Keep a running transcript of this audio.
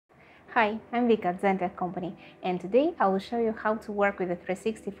Hi, I'm Vika at Zentek Company, and today I will show you how to work with the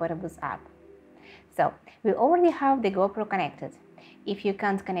 360 Photo Booth app. So, we already have the GoPro connected. If you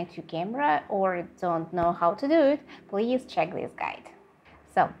can't connect your camera or don't know how to do it, please check this guide.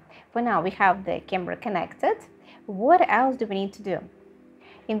 So, for now we have the camera connected. What else do we need to do?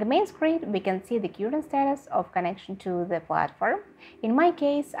 In the main screen, we can see the current status of connection to the platform. In my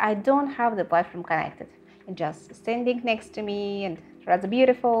case, I don't have the platform connected. It's just standing next to me and rather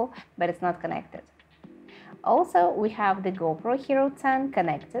beautiful, but it's not connected. Also, we have the GoPro Hero 10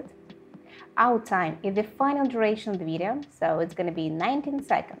 connected. Out time is the final duration of the video, so it's going to be 19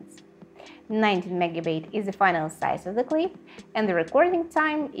 seconds. 19 megabyte is the final size of the clip, and the recording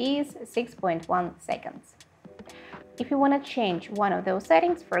time is 6.1 seconds. If you want to change one of those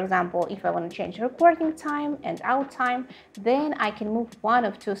settings, for example, if I want to change recording time and out time, then I can move one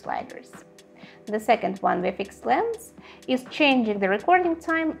of two sliders. The second one, the fixed lens, is changing the recording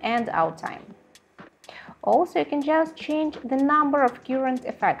time and out time. Also, you can just change the number of current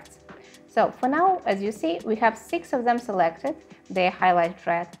effects. So for now, as you see, we have 6 of them selected. They're highlighted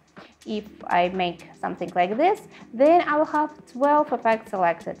red. If I make something like this, then I will have 12 effects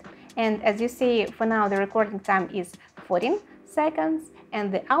selected. And as you see, for now, the recording time is 14 seconds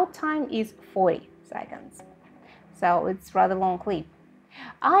and the out time is 40 seconds. So it's rather long clip.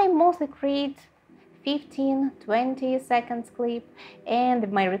 I mostly create 15-20 seconds clip,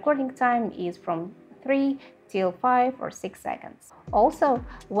 and my recording time is from 3 till 5 or 6 seconds. Also,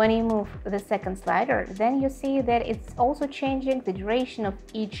 when you move the second slider, then you see that it's also changing the duration of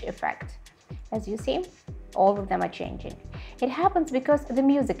each effect. As you see, all of them are changing. It happens because the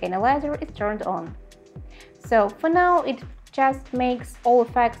music analyzer is turned on. So for now, it just makes all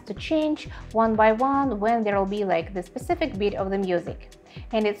effects to change one by one when there will be like the specific beat of the music.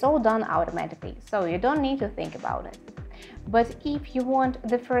 And it's all done automatically, so you don't need to think about it. But if you want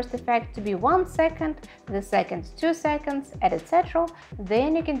the first effect to be 1 second, the second 2 seconds, and etc.,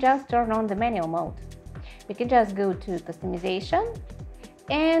 then you can just turn on the manual mode. You can just go to customization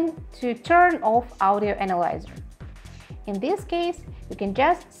and to turn off audio analyzer. In this case, you can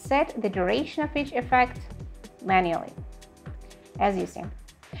just set the duration of each effect manually, as you see.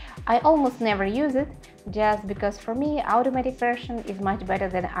 I almost never use it, just because for me, automatic version is much better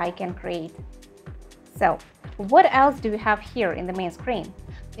than I can create. So, what else do we have here in the main screen?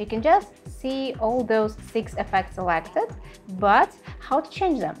 You can just see all those 6 effects selected, but how to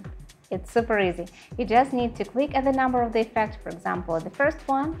change them? It's super easy. You just need to click at the number of the effect, for example, the first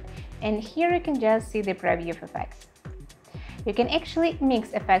one, and here you can just see the preview of effects. You can actually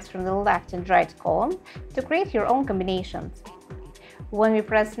mix effects from the left and right column to create your own combinations. When we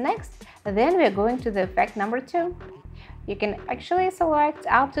press next, then we are going to the effect number 2. You can actually select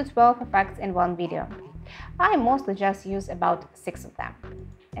up to 12 effects in one video. I mostly just use about 6 of them,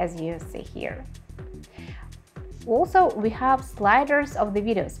 as you see here. Also, we have sliders of the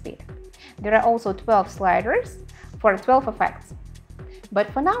video speed. There are also 12 sliders for 12 effects.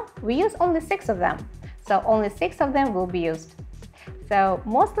 But for now, we use only 6 of them, so only 6 of them will be used. So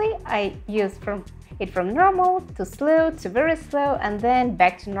mostly I use from normal to slow to very slow and then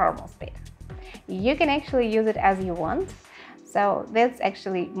back to normal speed. You can actually use it as you want, so that's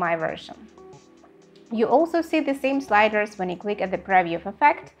actually my version. You also see the same sliders when you click at the preview of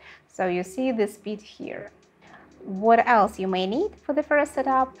effect, so you see the speed here. What else you may need for the first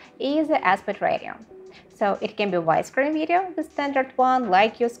setup is the aspect ratio. So it can be widescreen video, the standard one,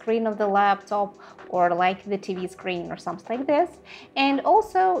 like your screen of the laptop or like the TV screen or something like this. And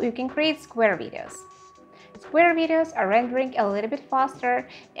also you can create square videos. Square videos are rendering a little bit faster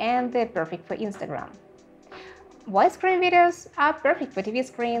and they're perfect for Instagram. Widescreen videos are perfect for TV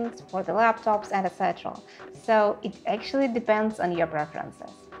screens, for the laptops, and etc. So it actually depends on your preferences.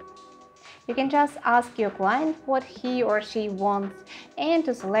 You can just ask your client what he or she wants and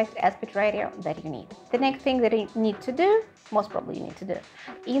to select aspect ratio that you need. The next thing that you need to do, most probably you need to do,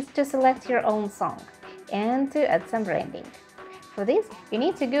 is to select your own song and to add some branding. For this, you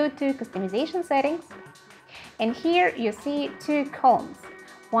need to go to customization settings, and here you see 2 columns.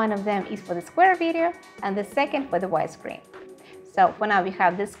 One of them is for the square video and the second for the widescreen. So for now we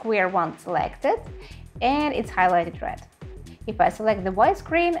have the square one selected and it's highlighted red. If I select the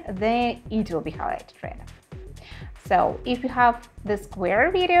widescreen, then it will be highlighted red. So if you have the square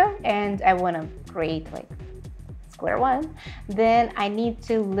video and I want to create like square one, then I need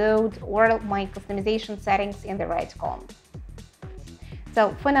to load all my customization settings in the right column.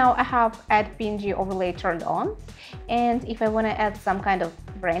 So for now I have Add PNG Overlay turned on, and if I want to add some kind of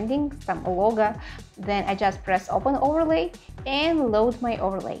branding, some logo, then I just press Open Overlay and load my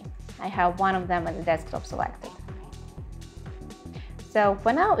overlay. I have one of them at the desktop selected. So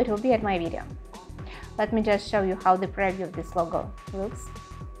for now, it will be at my video. Let me just show you how the preview of this logo looks.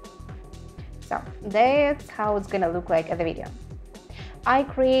 So that's how it's gonna look like at the video. I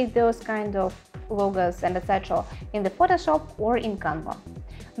create those kind of logos and etc. in the Photoshop or in Canva.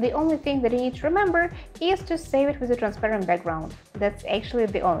 The only thing that you need to remember is to save it with a transparent background. That's actually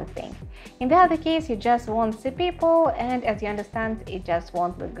the only thing. In the other case, you just won't see people, and as you understand, it just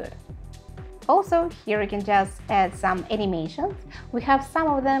won't look good. Also, here you can just add some animations. We have some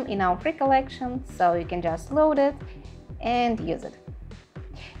of them in our free collection, so you can just load it and use it.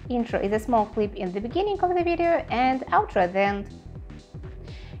 Intro is a small clip in the beginning of the video and outro at the end.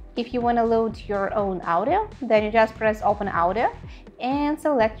 If you want to load your own audio, then you just press Open Audio and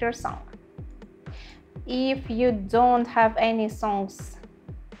select your song. If you don't have any songs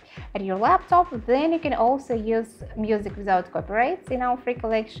at your laptop, then you can also use Music Without Copyrights in our free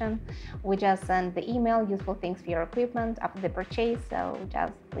collection. We just send the email, useful things for your equipment after the purchase, so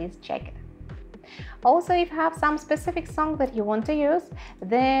just please check it. Also, if you have some specific song that you want to use,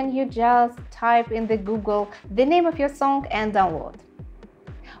 then you just type in the Google the name of your song and download.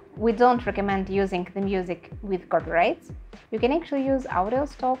 We don't recommend using the music with copyrights. You can actually use audio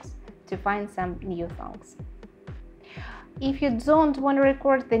stocks to find some new songs. If you don't want to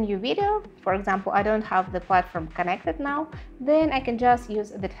record the new video, for example, I don't have the platform connected now, then I can just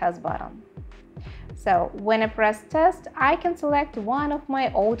use the test button. So when I press test, I can select one of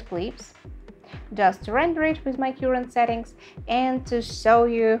my old clips, just to render it with my current settings and to show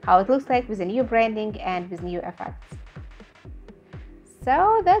you how it looks like with the new branding and with new effects.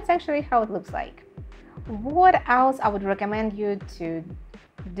 So that's actually how it looks like. What else I would recommend you to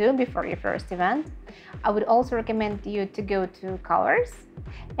do before your first event? I would also recommend you to go to colors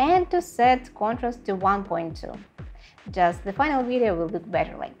and to set contrast to 1.2. Just the final video will look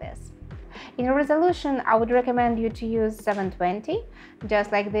better like this. In resolution, I would recommend you to use 720.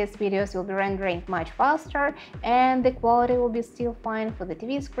 Just like this, videos will be rendering much faster and the quality will be still fine for the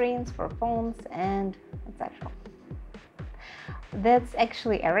TV screens, for phones and etc. That's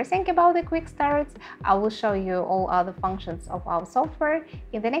actually everything about the quick starts. I will show you all other functions of our software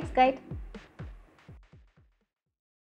in the next guide.